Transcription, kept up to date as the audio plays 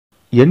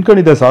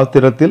எண்கணித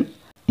சாஸ்திரத்தில்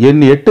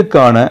எண்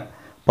 8க்கான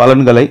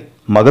பலன்களை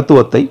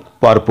மகத்துவத்தை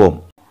பார்ப்போம்.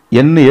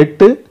 எண்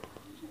 8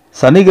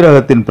 சனி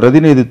கிரகத்தின்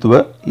பிரதிநிதித்துவ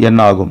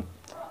எண்ணாகும்.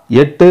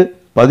 8,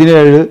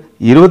 17,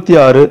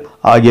 26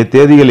 ஆகிய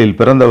தேதிகளில்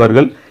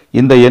பிறந்தவர்கள்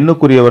இந்த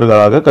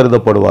எண்ணுக்குரியவர்களாக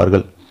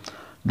கருதப்படுவார்கள்.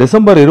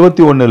 டிசம்பர்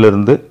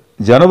 21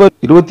 ஜனவரி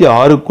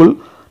 26க்குள்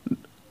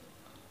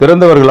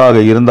பிறந்தவர்களாக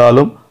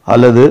இருந்தாலும்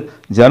அல்லது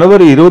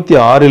ஜனவரி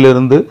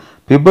 26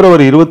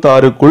 பிப்ரவரி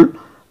 26க்குள்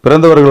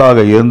பிறந்தவர்களாக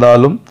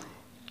இருந்தாலும்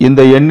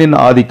இந்த எண்ணின்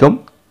ஆதிக்கம்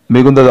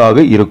மிகுந்ததாக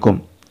இருக்கும்.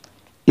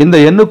 இந்த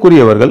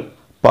எண்ணுக்குரியவர்கள்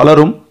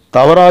பலரும்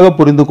தவறாக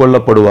புரிந்து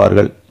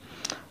கொள்ளப்படுவார்கள்.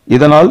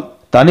 இதனால்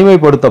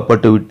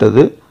தனிமைப்படுத்தப்பட்டு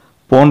விட்டது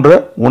போன்ற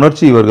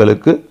உணர்ச்சி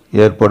இவர்களுக்கு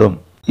ஏற்படும்.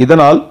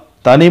 இதனால்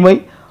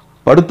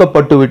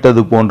தனிமைப்படுத்தப்பட்டு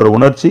விட்டது போன்ற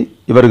உணர்ச்சி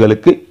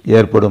இவர்களுக்கு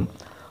ஏற்படும்.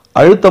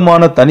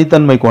 அழுத்தமான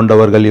தனித்தன்மை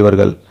கொண்டவர்கள்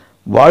இவர்கள்.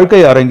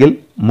 வாழ்க்கை அரங்கில்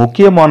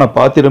முக்கியமான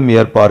பாத்திரம்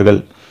ஏற்பார்கள்.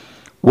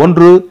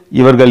 ஒன்று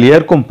இவர்கள்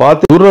ஏற்கும்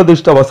பாத்திரம்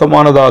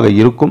துரதிர்ஷ்டவசமானதாக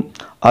இருக்கும்,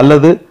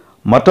 அல்லது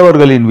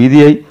மற்றவர்களின்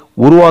விதியை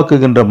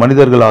உருவாக்குகின்ற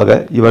மனிதர்களாக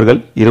இவர்கள்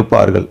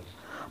இருப்பார்கள்.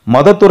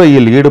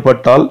 மதத்துறையில்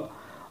ஈடுபட்டால்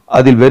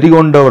அதில்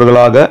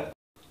வெறிகொண்டவர்களாக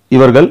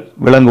இவர்கள்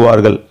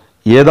விளங்குவார்கள்.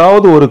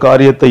 ஏதாவது ஒரு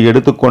காரியத்தை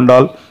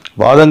எடுத்துக்கொண்டால்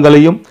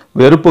வாதங்களையும்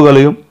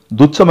வெறுப்புகளையும்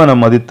துச்சமென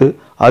மதித்து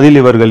அதில்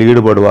இவர்கள்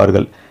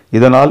ஈடுபடுவார்கள்.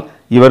 இதனால்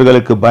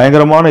இவர்களுக்கு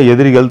பயங்கரமான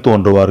எதிரிகள்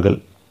தோன்றுவார்கள்.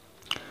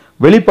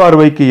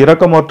 வெளிப்பார்வைக்கு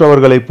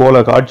இரக்கமற்றவர்களைப் போல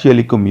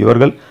காட்சியளிக்கும்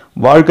இவர்கள்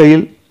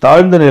வாழ்க்கையில்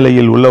தாழ்ந்த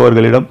நிலையில்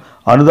உள்ளவர்களிடம்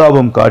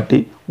அனுதாபம் காட்டி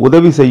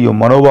உதவி செய்யும்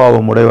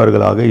மனோபாவம்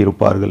உடையவர்களாக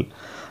இருப்பார்கள்.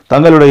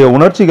 தங்களுடைய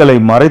உணர்ச்சிகளை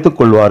மறைத்துக்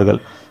கொள்வார்கள்.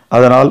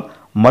 அதனால்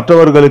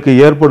மற்றவர்களுக்கு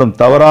ஏற்படும்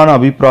தவறான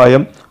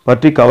அபிப்பிராயம்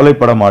பற்றி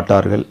கவலைப்பட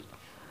மாட்டார்கள்.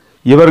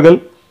 இவர்கள்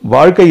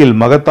வாழ்க்கையில்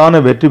மகத்தான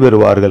வெற்றி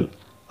பெறுவார்கள்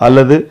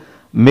அல்லது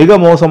மிக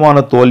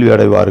மோசமான தோல்வி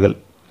அடைவார்கள்.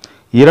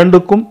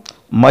 இரண்டுக்கும்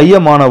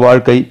மையமான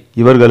வாழ்க்கை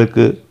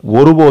இவர்களுக்கு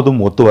ஒருபோதும்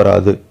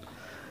ஒத்துவராது.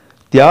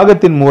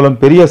 தியாகத்தின் மூலம்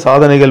பெரிய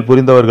சாதனைகள்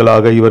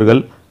புரிந்தவர்களாக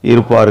இவர்கள்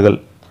இருப்பார்கள்.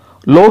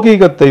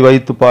 லௌகீகத்தை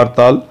வைத்து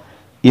பார்த்தால்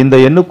இந்த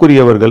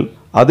எண்ணுக்குரியவர்கள்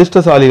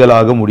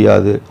அதிர்ஷ்டசாலிகளாக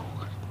முடியாது.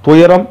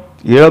 துயரம்,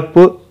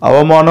 இழப்பு,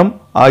 அவமானம்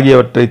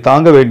ஆகியவற்றை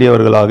தாங்க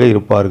வேண்டியவர்களாக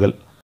இருப்பார்கள்.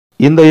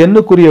 இந்த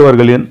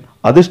எண்ணுக்குரியவர்களின்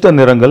அதிர்ஷ்ட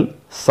நிறங்கள்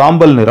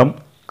சாம்பல் நிறம்,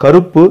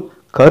 கருப்பு,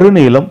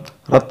 கருநீலம்,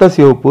 இரத்த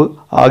சிவப்பு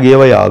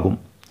ஆகியவை ஆகும்.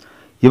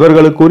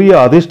 இவர்களுக்குரிய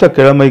அதிர்ஷ்ட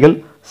கிழமைகள்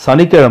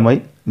சனிக்கிழமை,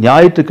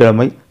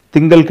 ஞாயிற்றுக்கிழமை,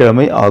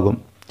 திங்கள்கிழமை ஆகும்.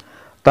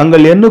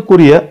 தங்கள்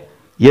எண்ணுக்குரிய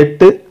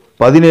 8,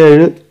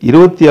 17,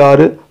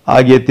 26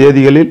 ஆகிய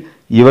தேதிகளில்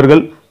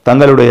இவர்கள்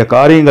தங்களுடைய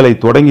காரியங்களை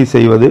தொடங்கி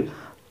செய்வது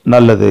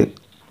நல்லது.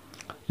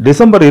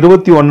 டிசம்பர்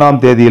 21ஆம்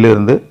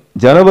தேதியிலிருந்து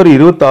ஜனவரி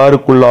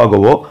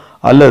 26க்குள்ளாகவோ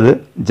அல்லது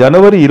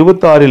ஜனவரி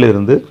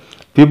 26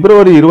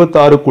 பிப்ரவரி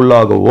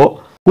 26க்குள்ளாகவோ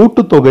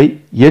கூட்டுத்தொகை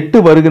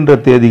 8 வருகின்ற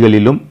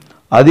தேதிகளிலும்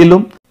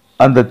அதிலும்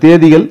அந்த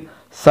தேதிகள்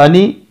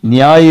சனி,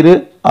 ஞாயிறு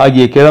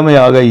ஆகிய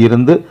கிழமையாக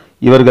இருந்து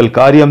இவர்கள்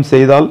காரியம்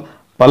செய்தால்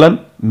பலன்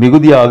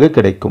மிகுதியாக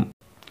கிடைக்கும்.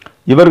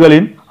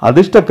 இவர்களின்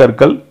அதிர்ஷ்ட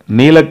கற்கள்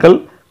நீலக்கல்,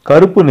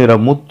 கருப்பு நிற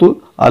முத்து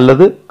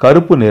அல்லது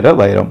கருப்பு நிற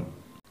வைரம்.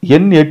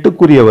 எண்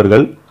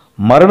 8க்குரியவர்கள்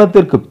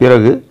மரணத்திற்கு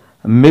பிறகு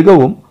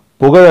மிகவும்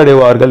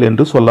புகழடைவார்கள்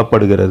என்று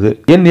சொல்லப்படுகிறது.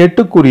 எண்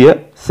 8க்குரிய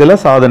சில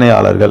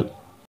சாதனையாளர்கள்: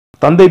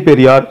 தந்தை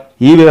பெரியார்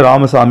ஈவே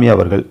ராமசாமி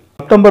அவர்கள்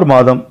செப்டம்பர்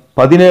மாதம்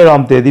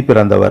 17ஆம் தேதி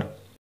பிறந்தவர்.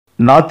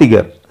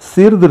 நாத்திகர்,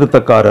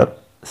 சீர்திருத்தக்காரர்,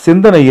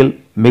 சிந்தனையில்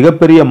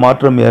மிகப்பெரிய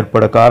மாற்றம்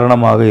ஏற்பட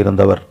காரணமாக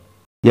இருந்தவர்.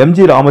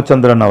 எம்ஜி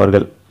ராமச்சந்திரன்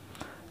அவர்கள்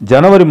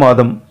ஜனவரி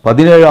மாதம்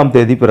 17ஆம்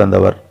தேதி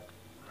பிறந்தவர்.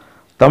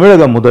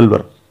 தமிழக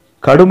முதல்வர்.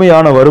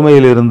 கடுமையான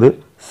வறுமையிலிருந்து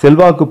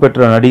செல்வாக்கு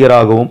பெற்ற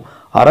நடிகராகவும்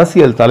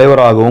அரசியல்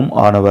தலைவராகவும்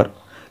ஆனவர்.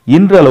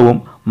 இன்றளவும்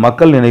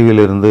மக்கள்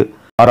நினைவிலிருந்து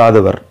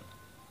மாறாதவர்.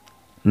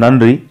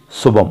 நன்றி.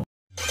 சுபம்.